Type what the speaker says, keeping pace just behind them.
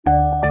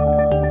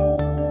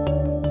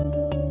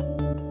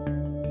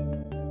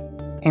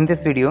In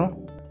this video,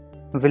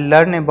 we'll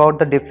learn about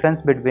the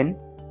difference between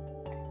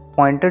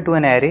pointer to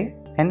an array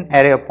and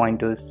array of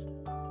pointers.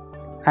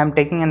 I am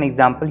taking an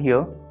example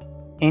here,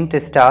 int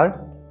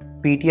star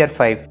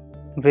ptr5.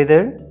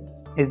 Whether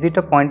is it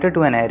a pointer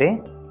to an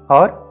array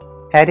or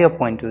array of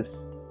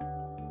pointers?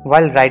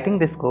 While writing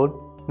this code,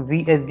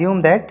 we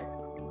assume that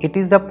it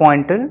is a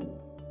pointer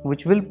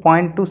which will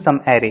point to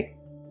some array,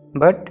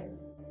 but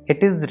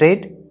it is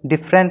read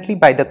differently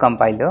by the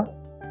compiler.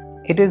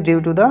 It is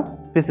due to the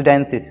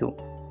precedence issue.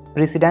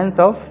 Precedence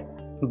of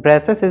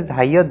braces is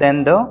higher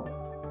than the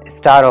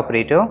star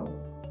operator,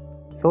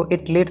 so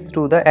it leads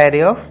to the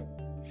array of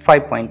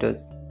 5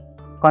 pointers.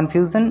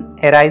 Confusion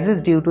arises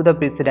due to the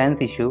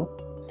precedence issue,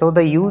 so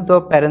the use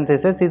of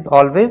parentheses is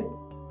always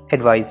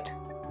advised.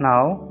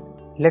 Now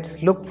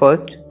let's look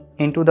first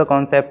into the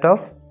concept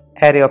of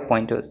array of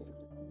pointers.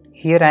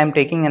 Here I am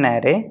taking an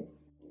array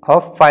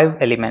of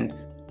 5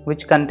 elements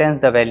which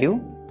contains the value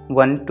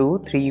 1,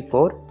 2, 3,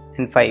 4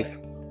 and 5.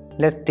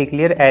 Let's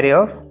declare array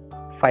of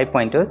 5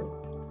 pointers.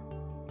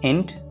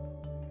 Int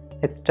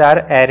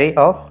star array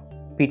of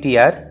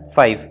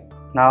ptr5.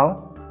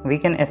 Now we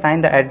can assign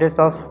the address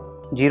of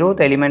 0th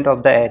element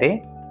of the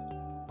array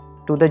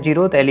to the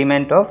 0th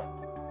element of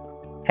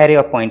array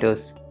of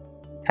pointers.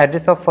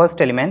 Address of first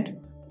element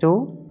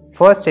to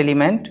first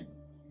element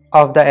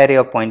of the array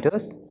of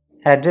pointers.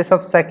 Address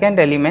of second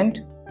element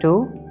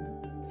to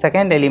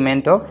second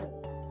element of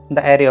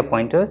the array of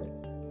pointers.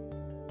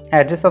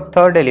 Address of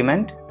third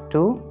element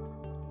to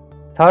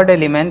third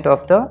element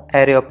of the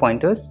array of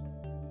pointers.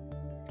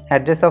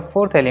 Address of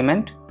fourth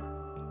element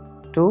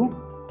to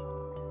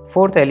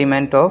fourth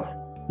element of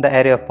the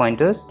array of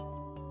pointers.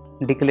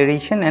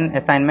 Declaration and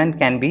assignment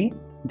can be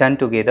done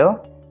together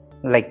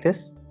like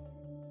this.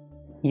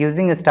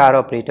 Using a star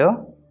operator,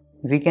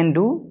 we can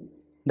do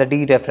the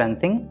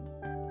dereferencing.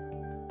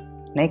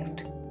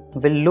 Next,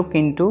 we'll look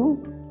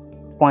into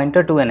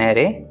pointer to an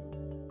array.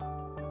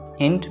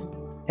 Int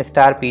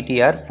star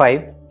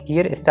ptr5.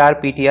 Here star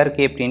ptr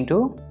kept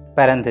into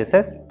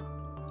parentheses,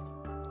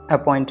 a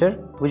pointer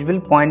which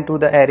will point to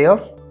the array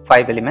of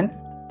 5 elements.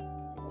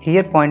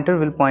 Here pointer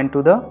will point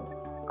to the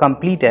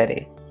complete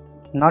array,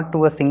 not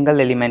to a single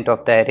element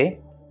of the array.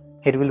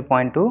 It will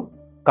point to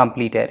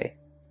complete array,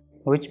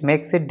 which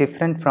makes it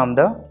different from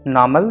the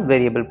normal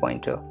variable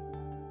pointer.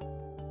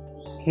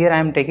 Here I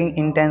am taking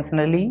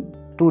intentionally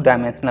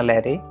two-dimensional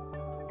array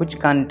which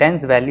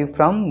contains value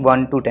from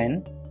 1 to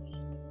 10.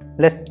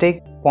 Let's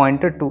take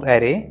pointer to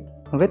array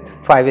with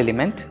 5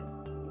 elements.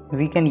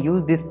 We can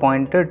use this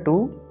pointer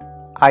to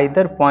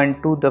either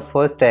point to the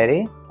first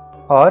array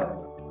or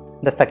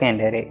the second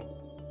array.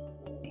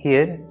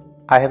 Here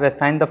I have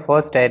assigned the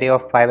first array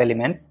of 5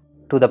 elements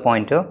to the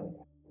pointer.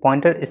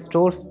 Pointer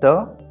stores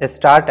the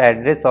start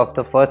address of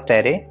the first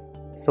array,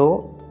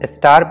 so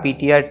star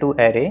ptr2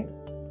 array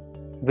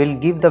will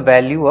give the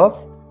value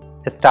of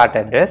start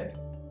address,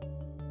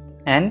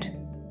 and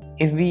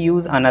if we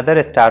use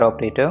another star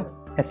operator,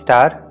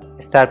 star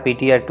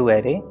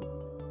ptr2 array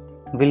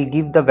will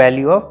give the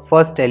value of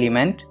first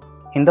element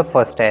in the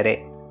first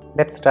array.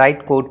 Let's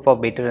write code for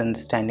better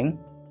understanding.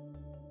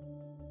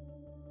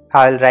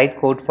 I will write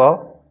code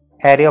for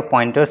array of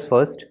pointers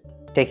first,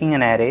 taking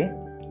an array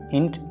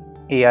int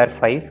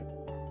ar5,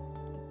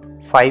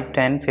 5,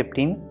 10,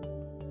 15,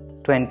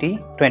 20,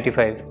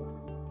 25.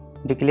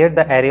 Declare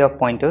the array of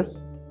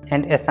pointers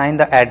and assign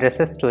the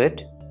addresses to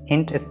it.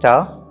 Int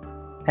star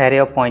array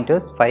of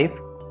pointers 5.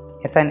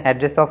 Assign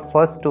address of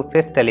first to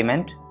fifth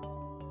element.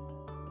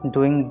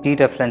 Doing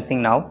dereferencing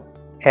now.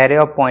 Array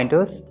of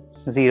pointers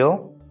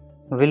 0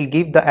 will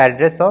give the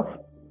address of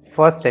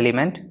first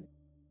element.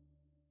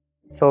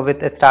 So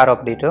with a star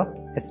operator,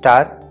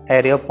 star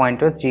array of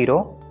pointers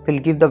 0 will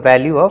give the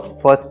value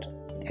of first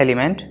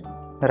element.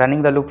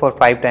 Running the loop for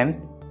 5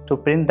 times to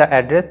print the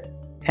address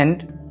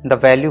and the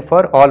value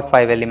for all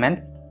 5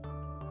 elements.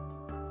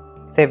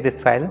 Save this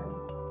file.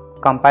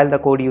 Compile the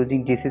code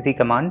using gcc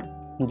command.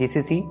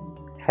 Gcc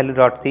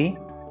hello.c.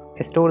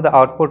 Store the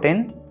output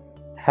in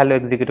hello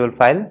executable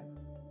file.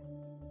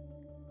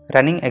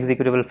 Running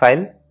executable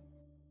file.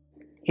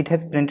 It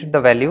has printed the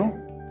value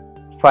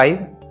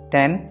 5,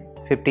 10,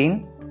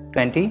 15,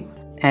 20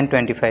 and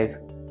 25.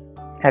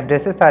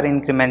 Addresses are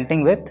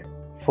incrementing with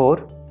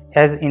 4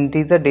 as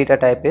integer data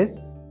type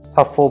is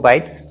of 4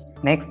 bytes.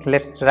 Next,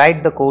 let's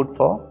write the code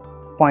for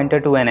pointer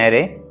to an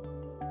array.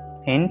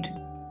 Int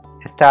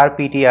star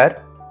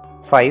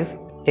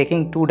ptr5,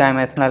 taking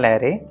two-dimensional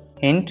array.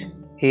 Int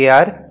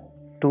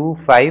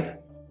ar25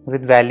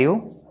 with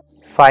value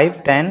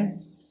 5, 10,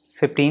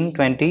 15,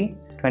 20,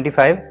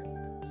 25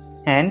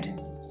 and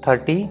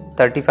 30,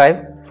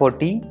 35,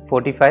 40,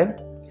 45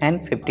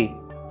 and 50.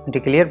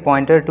 Declare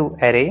pointer to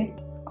array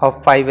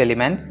of 5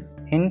 elements.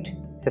 Int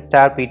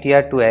star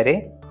ptr2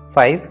 array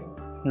 5.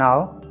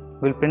 Now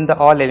we'll print the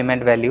all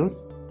element values.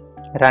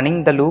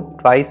 Running the loop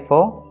twice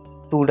for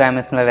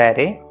two-dimensional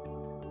array.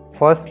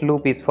 First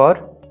loop is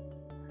for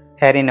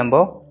array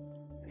number.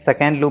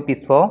 Second loop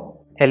is for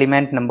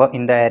element number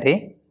in the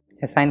array.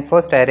 Assign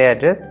first array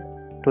address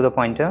to the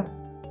pointer.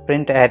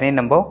 Print array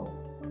number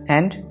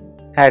and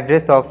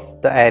address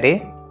of the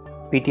array,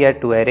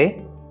 ptr2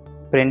 array,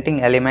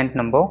 printing element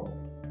number,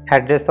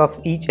 address of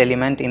each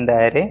element in the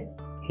array.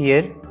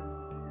 Here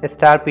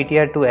star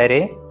ptr2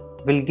 array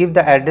will give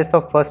the address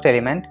of first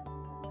element.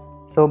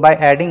 So by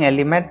adding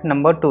element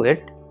number to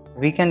it,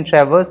 we can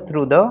traverse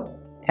through the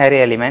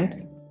array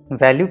elements.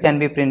 Value can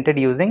be printed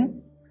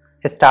using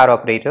a star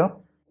operator.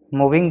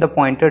 Moving the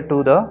pointer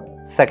to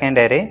the second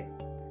array,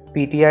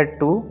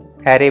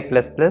 ptr2 array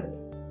plus plus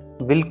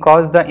will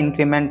cause the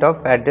increment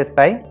of address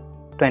by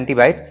 20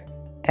 bytes.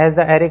 As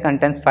the array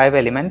contains 5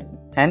 elements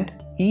and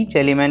each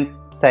element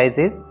size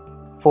is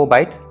 4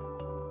 bytes.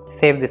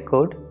 Save this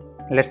code.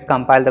 Let's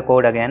compile the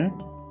code again.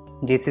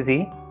 gcc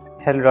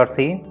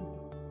hello.c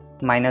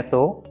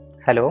 -o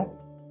hello.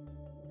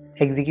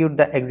 Execute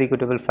the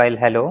executable file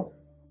hello.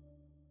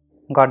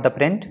 Got the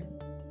print.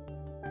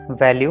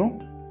 Value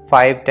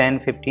 5, 10,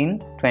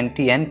 15,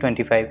 20 and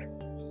 25.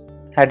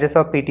 Address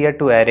of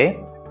ptr2 array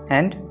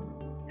and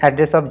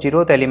address of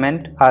 0th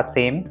element are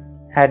same.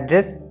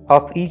 Address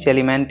of each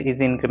element is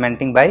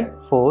incrementing by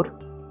 4,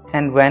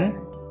 and when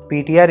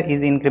ptr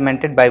is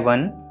incremented by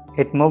 1,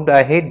 it moved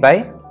ahead by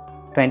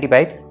 20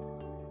 bytes.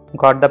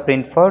 Got the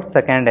print for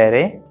second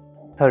array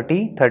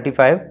 30,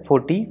 35,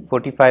 40,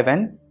 45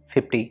 and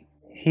 50.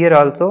 Here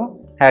also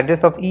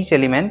address of each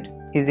element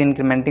is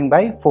incrementing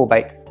by 4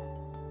 bytes.